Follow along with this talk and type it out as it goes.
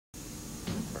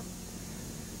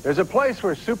There's a place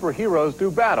where superheroes do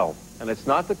battle, and it's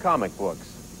not the comic books.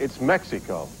 It's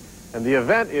Mexico, and the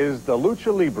event is the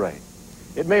Lucha Libre.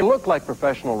 It may look like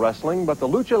professional wrestling, but the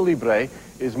Lucha Libre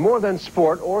is more than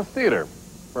sport or theater.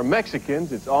 For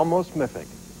Mexicans, it's almost mythic,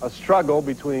 a struggle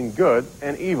between good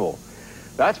and evil.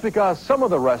 That's because some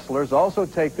of the wrestlers also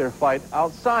take their fight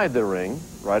outside the ring,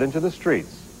 right into the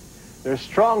streets. They're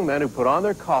strong men who put on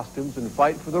their costumes and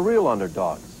fight for the real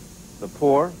underdogs, the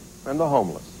poor and the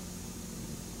homeless.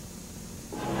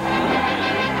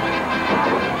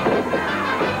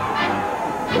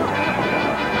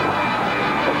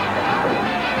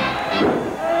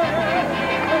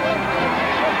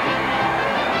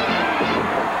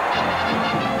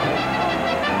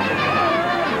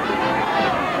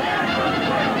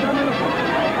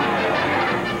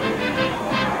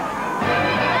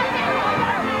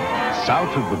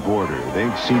 South of the border,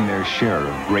 they've seen their share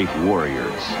of great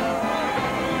warriors.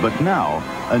 But now,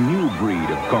 a new breed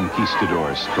of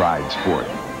conquistadors strides forth.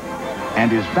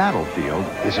 And his battlefield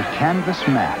is a canvas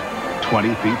mat,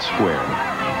 20 feet square.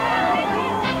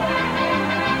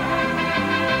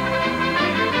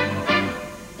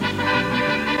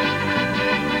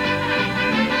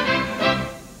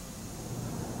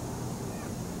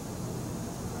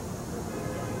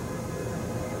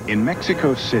 In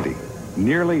Mexico City,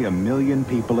 nearly 1 million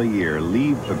people a year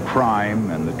leave the crime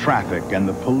and the traffic and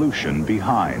the pollution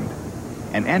behind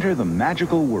and enter the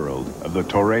magical world of the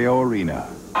Toreo Arena.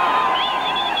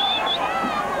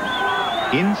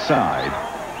 Inside,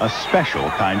 a special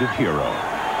kind of hero.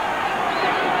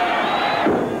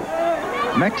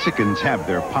 Mexicans have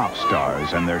their pop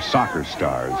stars and their soccer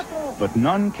stars, but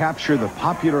none capture the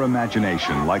popular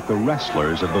imagination like the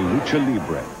wrestlers of the Lucha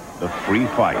Libre, the free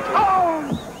fight.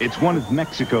 It's one of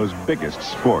Mexico's biggest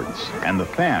sports, and the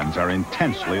fans are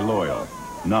intensely loyal.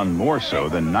 None more so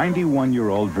than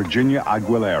 91-year-old Virginia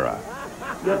Aguilera.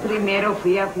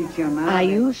 I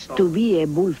used to be a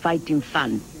bullfighting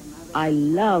fan. I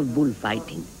love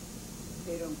bullfighting.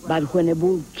 But when a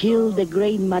bull killed the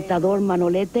great matador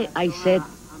Manolete, I said,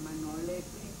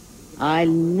 I'll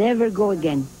never go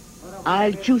again.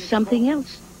 I'll choose something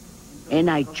else. And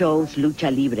I chose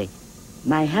Lucha Libre.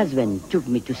 My husband took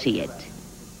me to see it.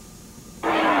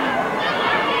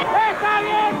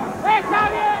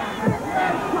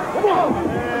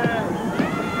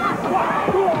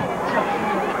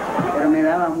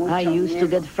 I used to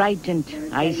get frightened.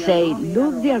 I say,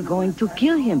 look, they are going to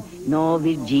kill him. No,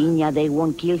 Virginia, they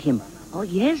won't kill him. Oh,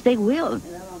 yes, they will.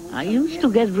 I used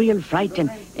to get real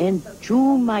frightened and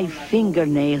chew my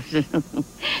fingernails.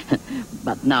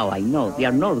 But now I know they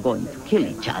are not going to kill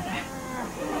each other.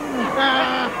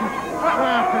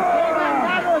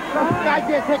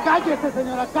 ¡Cállese, cállese,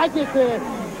 señora, cállese!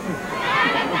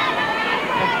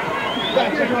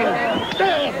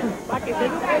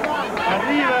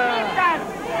 ¡Arriba!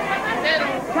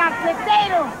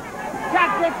 ¡Charcetero!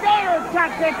 ¡Charcetero!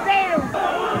 ¡Charcetero!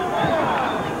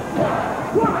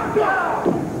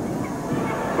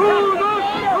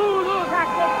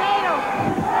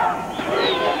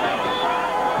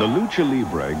 The Lucha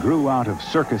Libre grew out of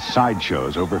circus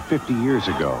sideshows over 50 years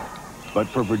ago. But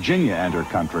for Virginia and her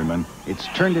countrymen, it's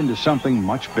turned into something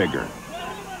much bigger.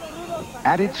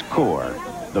 At its core,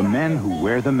 the men who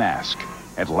wear the mask,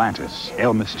 Atlantis,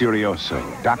 El Misterioso,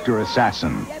 Dr.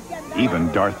 Assassin, even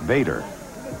Darth Vader.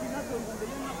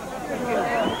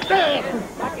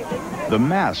 The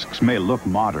masks may look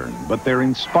modern, but they're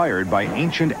inspired by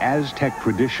ancient Aztec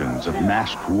traditions of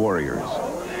masked warriors.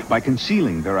 By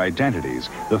concealing their identities,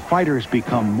 the fighters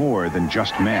become more than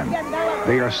just men.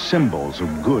 They are symbols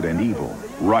of good and evil,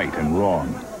 right and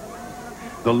wrong.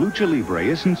 The Lucha Libre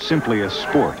isn't simply a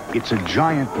sport, it's a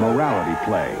giant morality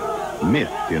play,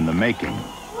 myth in the making.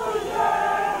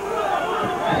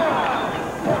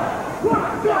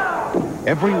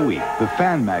 Every week, the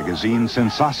fan magazine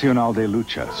Sensacional de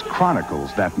Luchas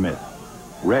chronicles that myth.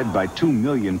 Read by 2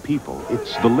 million people,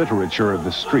 it's the literature of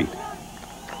the street.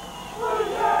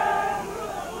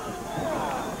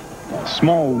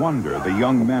 Small wonder the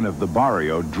young men of the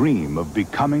barrio dream of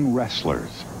becoming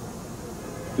wrestlers.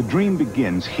 The dream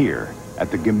begins here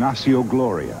at the Gimnasio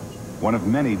Gloria, one of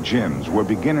many gyms where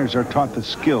beginners are taught the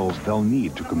skills they'll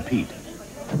need to compete.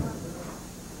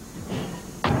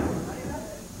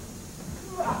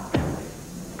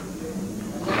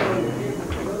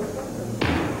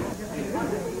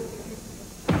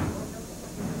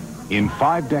 In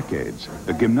 5 decades,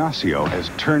 the Gimnasio has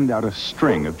turned out a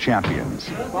string of champions.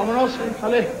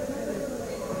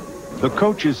 The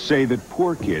coaches say that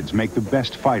poor kids make the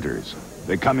best fighters.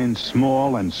 They come in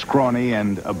small and scrawny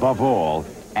and, above all,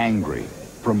 angry,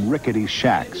 from rickety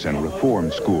shacks and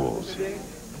reform schools.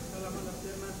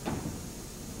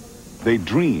 They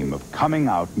dream of coming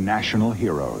out national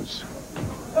heroes.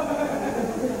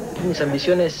 Mis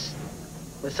ambiciones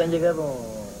pues han llegado.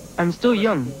 I'm still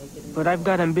young, but I've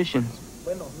got ambitions.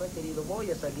 Bueno, no he querido, voy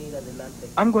a salir adelante.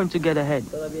 I'm going to get ahead.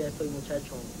 Todavía estoy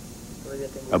muchacho. Todavía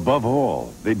tengo. Above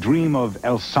all, they dream of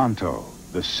El Santo,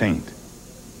 the saint.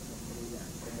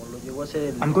 Como lo llegó a ser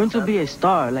el I'm going to be a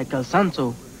star like El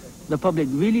Santo. The public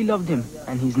really loved him,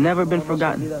 and he's never been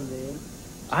forgotten.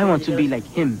 I want to be like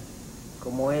him.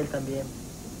 Como él también.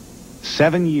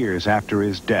 7 years after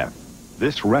his death,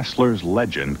 this wrestler's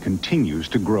legend continues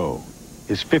to grow.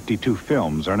 His 52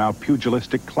 films are now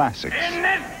pugilistic classics. In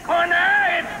this corner,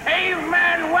 it's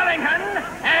Caveman Wellington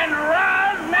and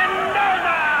Roz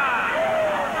Mendoza.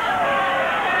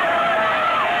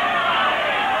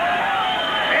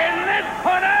 In this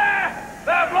corner,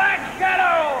 the Black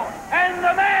Shadow and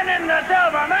the man in the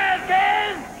silver mask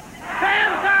is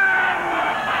Samson.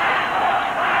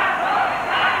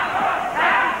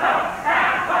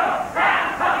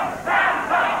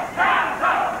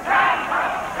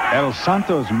 El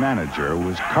Santo's manager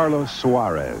was Carlos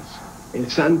Suarez. El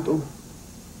Santo,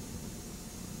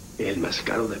 el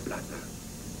mascaro de plata.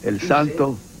 El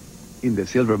Santo in the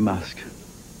silver mask.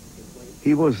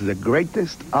 He was the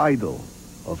greatest idol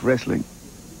of wrestling.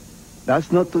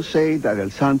 That's not to say that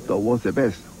El Santo was the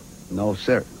best. No,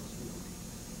 sir.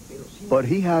 But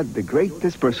he had the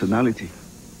greatest personality.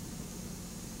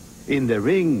 In the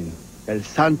ring, El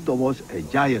Santo was a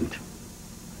giant.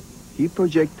 He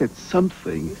projected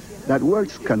something that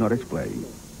words cannot explain.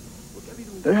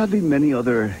 There have been many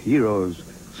other heroes,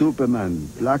 Superman,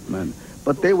 Blackman,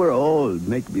 but they were all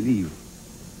make-believe.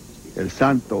 El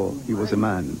Santo, he was a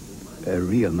man, a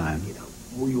real man.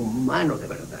 Muy humano de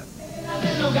verdad.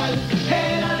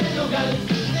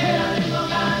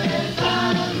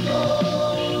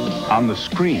 On the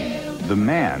screen, the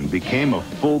man became a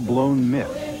full-blown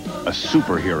myth, a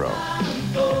superhero.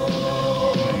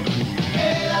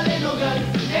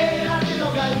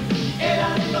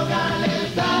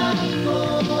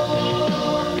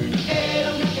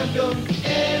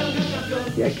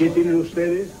 ¿Y aquí tienen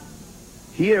ustedes?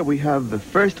 Here we have the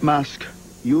first mask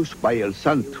used by El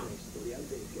Santo.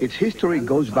 Its history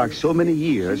goes back so many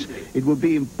years, it would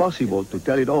be impossible to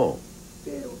tell it all.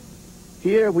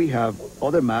 Here we have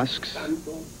other masks,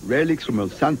 relics from El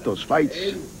Santo's fights,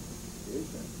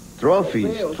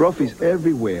 trophies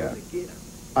everywhere,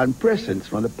 and presents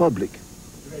from the public.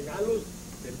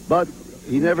 But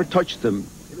he never touched them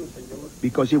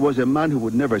because he was a man who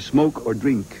would never smoke or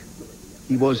drink.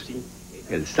 He was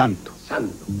El Santo.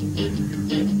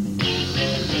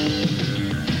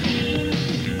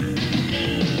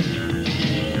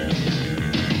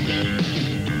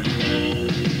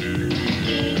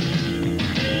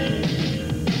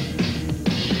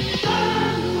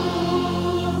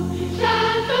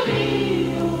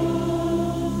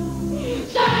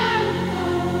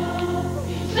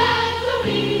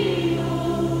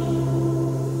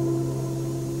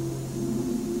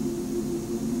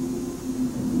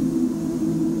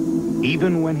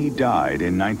 Even when he died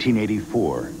in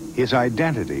 1984, his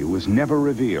identity was never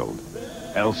revealed.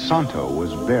 El Santo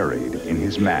was buried in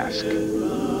his mask.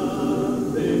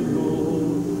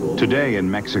 Today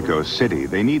in Mexico City,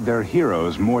 they need their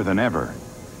heroes more than ever.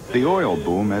 The oil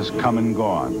boom has come and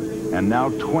gone, and now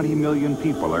 20 million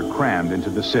people are crammed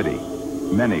into the city,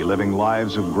 many living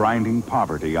lives of grinding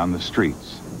poverty on the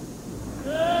streets.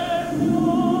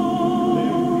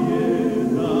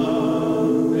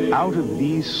 Out of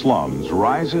these slums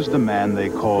rises the man they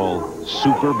call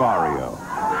Super Barrio.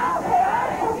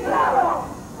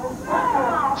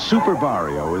 Super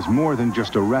Barrio is more than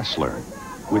just a wrestler.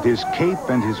 With his cape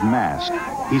and his mask,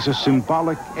 he's a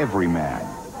symbolic everyman,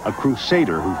 a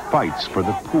crusader who fights for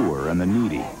the poor and the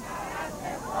needy.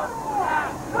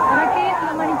 ¿Para qué es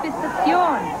la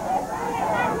manifestación?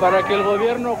 Para que el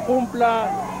gobierno cumpla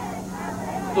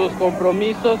sus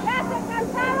compromisos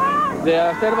de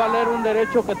hacer valer un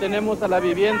derecho que tenemos a la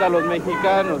vivienda los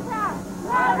mexicanos.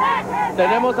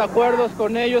 Tenemos acuerdos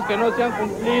con ellos que no se han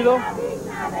cumplido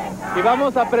y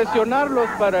vamos a presionarlos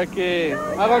para que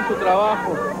hagan su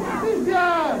trabajo.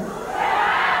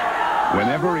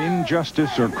 Whenever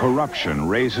injustice or corruption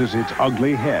raises its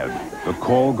ugly head, the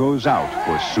call goes out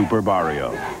for Super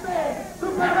Barrio.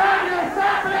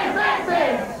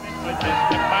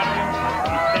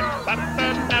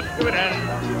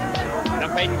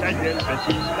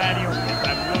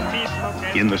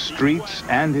 In the streets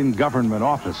and in government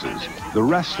offices, the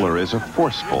wrestler is a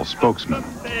forceful spokesman.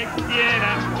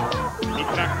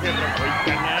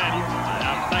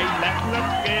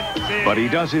 But he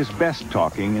does his best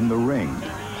talking in the ring.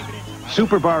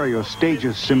 Super Barrio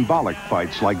stages symbolic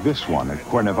fights like this one at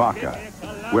Cuernavaca,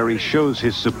 where he shows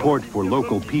his support for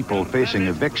local people facing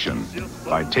eviction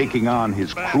by taking on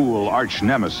his cruel arch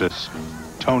nemesis,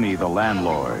 Tony the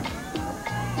landlord.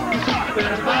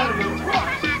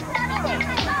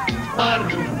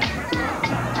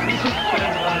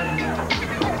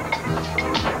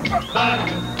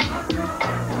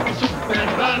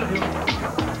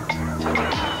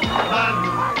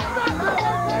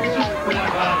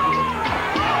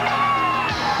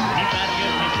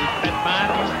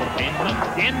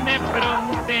 Tiene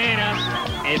fronteras,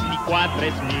 es mi cuadra,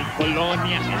 es mi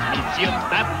colonia, es mi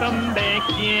ciudad donde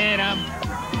quiera.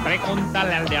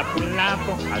 Pregúntale al de a tu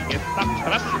lado, al que está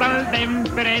atrás, al de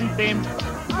enfrente, y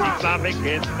sabe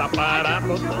que está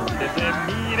parado donde se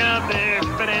mira de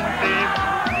frente.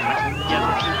 Aquí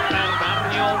al Super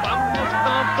Barrio vamos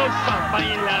todos a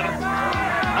bailar,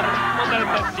 al ritmo del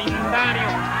vecindario,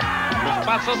 los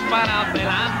pasos para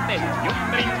adelante y un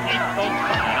brinquito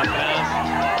para atrás.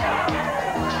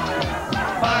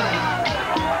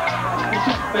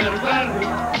 Super Barrio.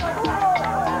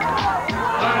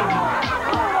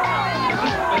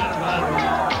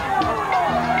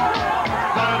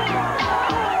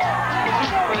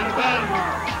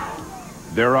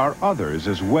 There are others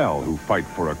as well who fight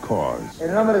for a cause.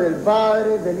 En nombre del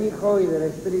Padre, del Hijo y del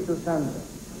Espíritu Santo.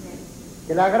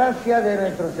 Que la gracia de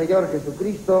nuestro Señor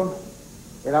Jesucristo,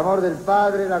 el amor del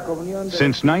Padre, la comunión de...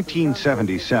 Since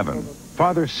 1977,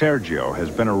 Father Sergio has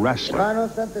been a wrestler.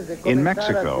 In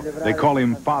Mexico, they call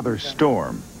him Father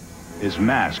Storm. His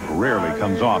mask rarely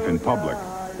comes off in public,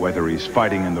 whether he's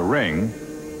fighting in the ring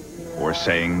or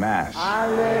saying Mass.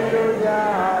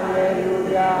 Aleluya,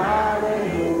 aleluya,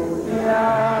 aleluya.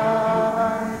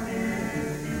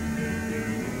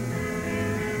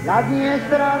 La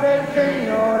diestra del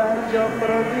Señor ha hecho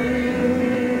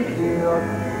prodigios.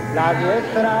 La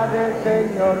diestra del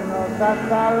Señor nos ha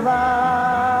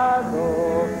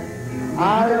salvado. Mi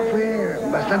vida fue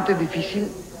bastante difícil.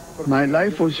 My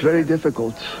life was very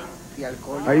difficult.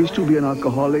 I used to be an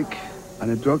alcoholic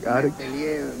and a drug addict.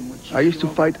 I used to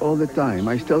fight all the time.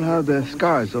 I still have the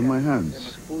scars on my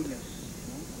hands.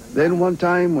 Then one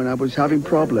time when I was having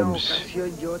problems,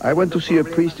 I went to see a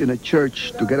priest in a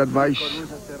church to get advice,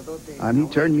 and he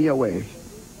turned me away.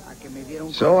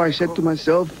 So I said to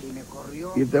myself,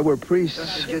 if there were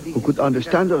priests who could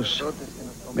understand us,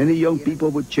 many young people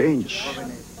would change.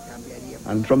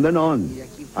 And from then on,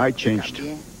 I changed.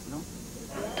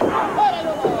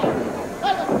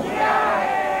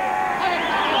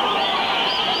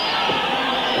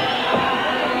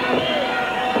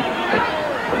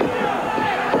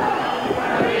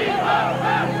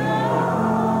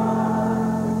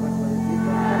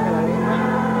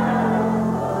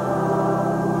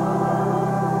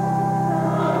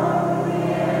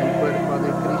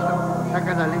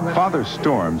 Father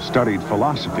Storm studied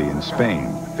philosophy in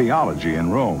Spain, theology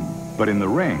in Rome, but in the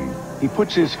ring, he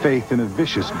puts his faith in a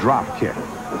vicious drop kick.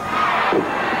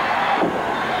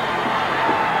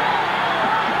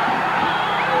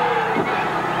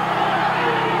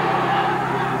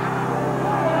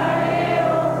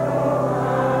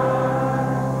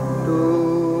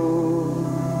 Tú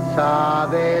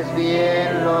sabes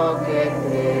bien lo que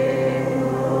tengo.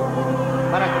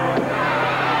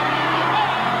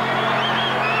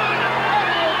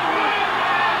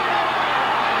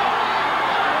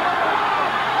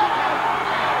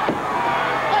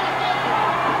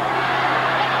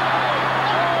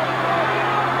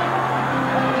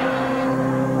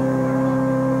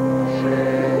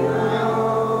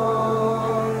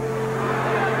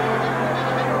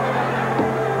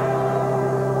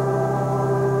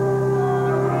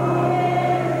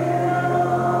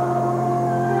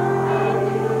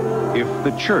 If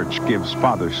the church gives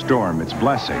Father Storm its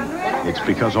blessing, it's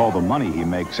because all the money he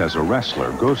makes as a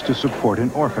wrestler goes to support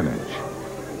an orphanage.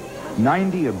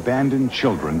 90 abandoned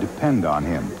children depend on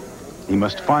him. He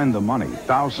must find the money,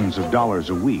 thousands of dollars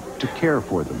a week, to care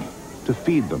for them, to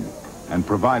feed them, and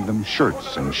provide them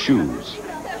shirts and shoes.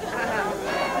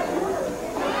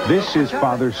 This is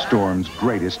Father Storm's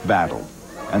greatest battle,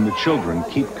 and the children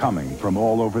keep coming from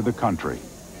all over the country.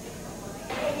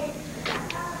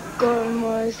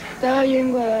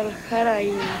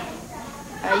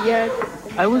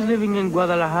 I was living in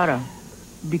Guadalajara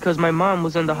because my mom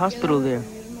was in the hospital there.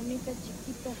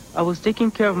 I was taking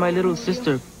care of my little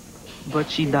sister, but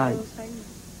she died.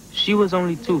 She was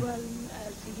only 2.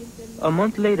 A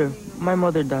month later, my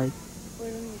mother died.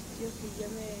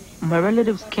 My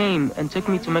relatives came and took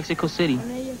me to Mexico City.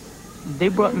 They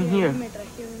brought me here.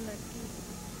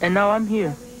 And now I'm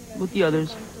here with the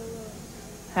others,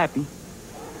 happy.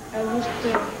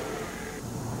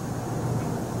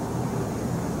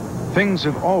 Things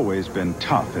have always been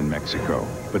tough in Mexico,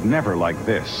 but never like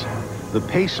this. The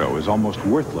peso is almost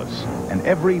worthless, and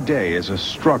every day is a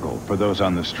struggle for those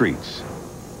on the streets.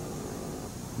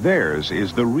 Theirs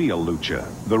is the real lucha,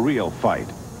 the real fight,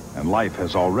 and life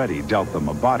has already dealt them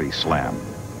a body slam.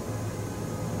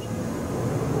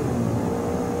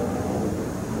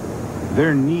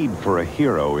 Their need for a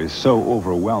hero is so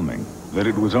overwhelming that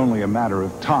it was only a matter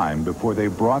of time before they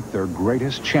brought their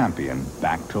greatest champion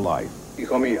back to life.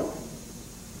 Hijo mío,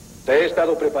 te he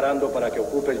estado preparando para que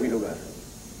ocupes mi lugar.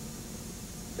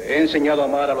 Te he enseñado a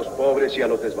amar a los pobres y a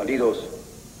los desvalidos,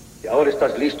 y ahora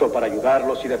estás listo para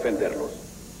ayudarlos y defenderlos.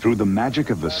 Through the magic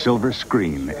of the silver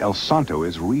screen, El Santo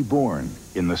is reborn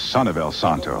in the Son of El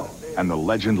Santo, and the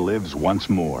legend lives once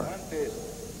more.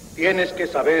 Tienes que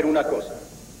saber una cosa.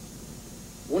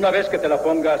 Una vez que te la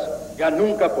pongas, ya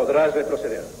nunca podrás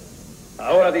retroceder.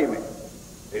 Ahora dime,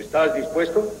 ¿estás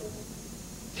dispuesto?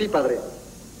 Sí, padre,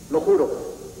 lo juro.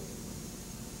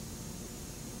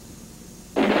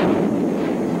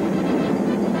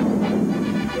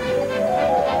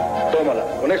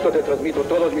 Tómala, con esto te transmito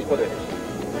todos mis poderes.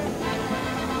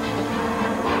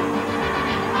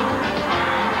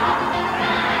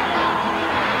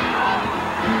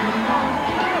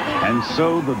 And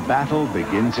so the battle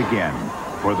begins again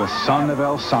for the Son of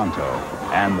El Santo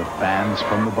and the fans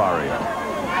from the barrio.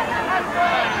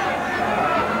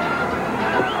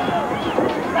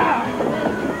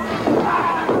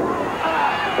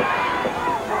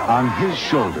 On his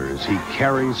shoulders, he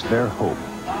carries their hope,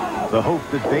 the hope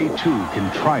that they too can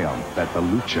triumph at the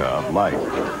lucha of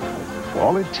life.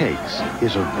 All it takes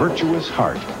is a virtuous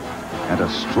heart and a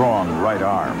strong right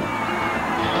arm.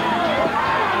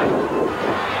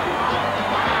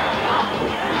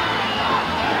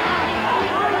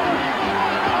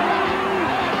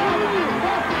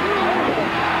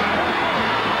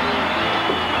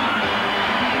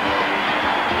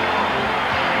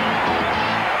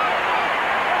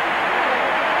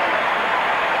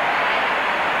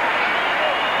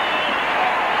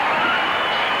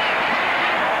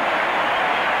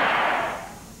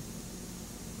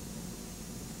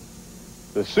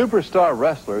 The superstar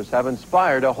wrestlers have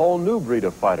inspired a whole new breed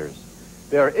of fighters.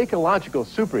 They are ecological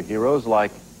superheroes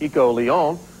like Eco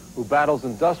Leon, who battles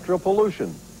industrial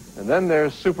pollution. And then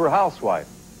there's Super Housewife,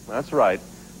 that's right,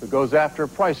 who goes after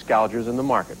price gougers in the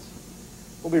markets.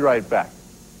 We'll be right back.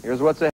 Here's what's ahead.